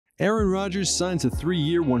Aaron Rodgers signs a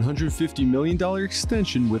 3-year, $150 million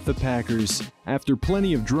extension with the Packers. After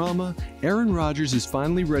plenty of drama, Aaron Rodgers is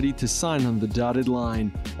finally ready to sign on the dotted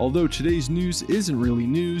line. Although today's news isn't really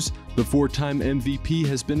news, the 4-time MVP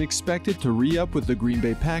has been expected to re-up with the Green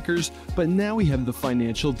Bay Packers, but now we have the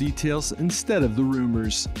financial details instead of the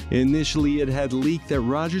rumors. Initially, it had leaked that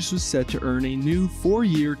Rodgers was set to earn a new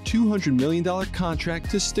 4-year, $200 million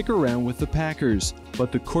contract to stick around with the Packers,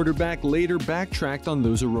 but the quarterback later backtracked on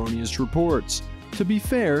those erroneous reports. To be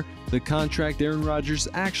fair, the contract Aaron Rodgers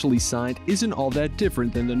actually signed isn't all that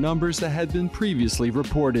different than the numbers that had been previously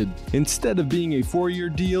reported. Instead of being a 4-year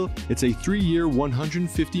deal, it's a 3-year,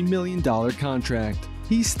 $150 million contract.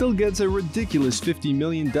 He still gets a ridiculous $50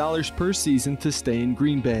 million per season to stay in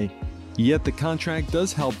Green Bay. Yet the contract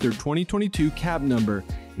does help their 2022 cap number.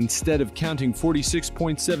 Instead of counting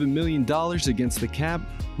 $46.7 million against the cap,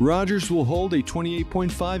 Rodgers will hold a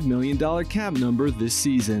 $28.5 million cap number this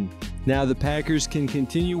season. Now the Packers can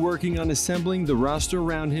continue working on assembling the roster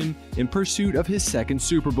around him in pursuit of his second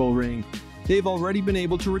Super Bowl ring. They've already been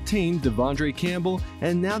able to retain Devondre Campbell,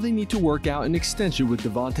 and now they need to work out an extension with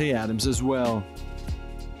Davante Adams as well.